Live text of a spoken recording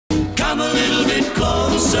Come a little bit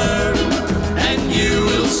closer, and you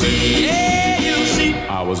will see. Yeah, you'll see.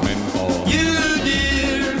 I was meant for You,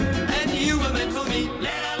 dear, and you were meant for me.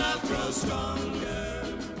 Let our love grow stronger.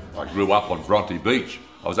 I grew up on Bronte Beach.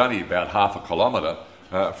 I was only about half a kilometre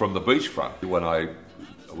from the beachfront. When I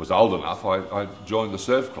was old enough, I joined the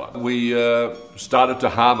surf club. We started to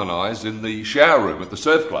harmonise in the shower room at the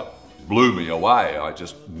surf club. Blew me away. I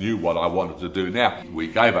just knew what I wanted to do now. We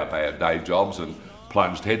gave up our day jobs and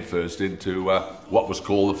plunged headfirst into what was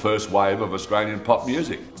called the first wave of Australian pop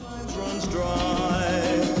music. Runs dry,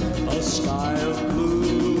 a sky of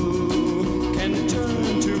blue can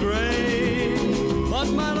turn to grey, but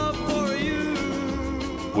my love for you.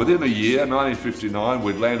 Within a year, 1959,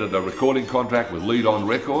 we'd landed a recording contract with Lead On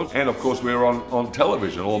Records, and of course we were on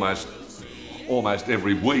television almost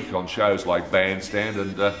every week on shows like Bandstand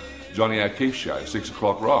and Johnny O'Keefe's show, 6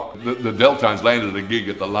 O'Clock Rock. The Delltones landed a gig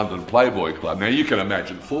at the London Playboy Club. Now you can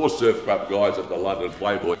imagine 4 surf club guys at the London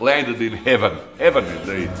Playboy landed in heaven, heaven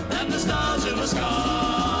indeed. And the stars in the sky.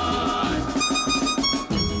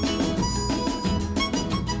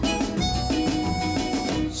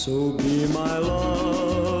 So be my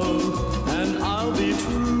love, and I'll be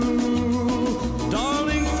true,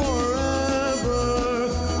 darling, forever.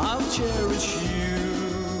 I'll cherish you.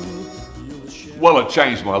 Well, it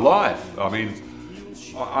changed my life. I'd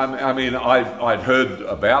heard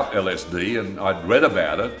about LSD and I'd read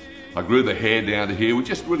about it. I grew the hair down to here. We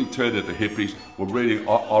just really turned into hippies. We're reading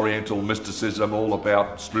Oriental mysticism, all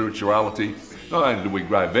about spirituality. Not only did we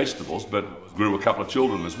grow vegetables, but grew a couple of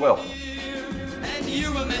children as well. And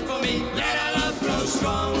you were meant for me. Let our love grow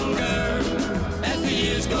stronger as the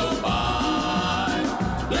years go by.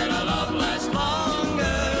 Let our love last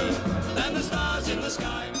longer than the stars in the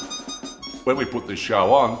sky. When we put this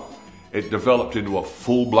show on, it developed into a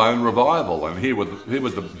full-blown revival, and here was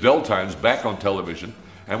the Delltones back on television,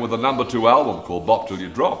 and with a #2 album called Bop Till You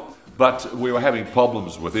Drop. But we were having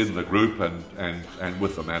problems within the group and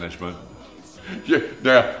with the management. Yeah,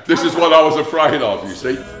 now, this is what I was afraid of, you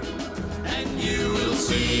see. And you will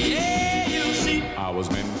see, yeah, you'll see. I was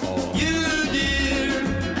meant for You, dear,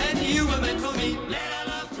 and you were meant for me. Let our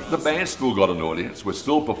love grow. The band still got an audience, we're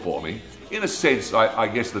still performing. In a sense, I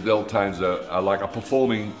guess the Delltones are like a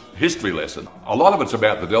performing history lesson. A lot of it's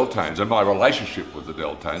about the Delltones and my relationship with the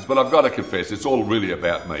Delltones, but I've got to confess, it's all really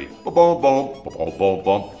about me. Ba-bom, bom, ba-bom, bom,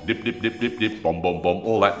 bom, dip, dip, dip, dip, dip, bom, bom, bom,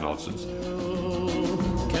 all that nonsense.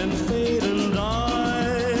 Can fade and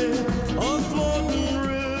die, a floating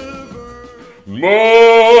river.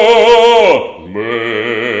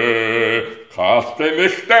 Kaste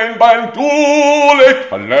mich denn beim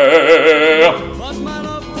Dulichner. But my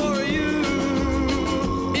love for you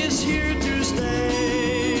is here to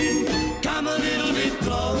stay. Come a little bit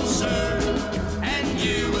closer, and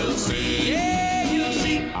you will see. Yeah, you'll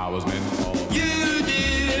see. I was meant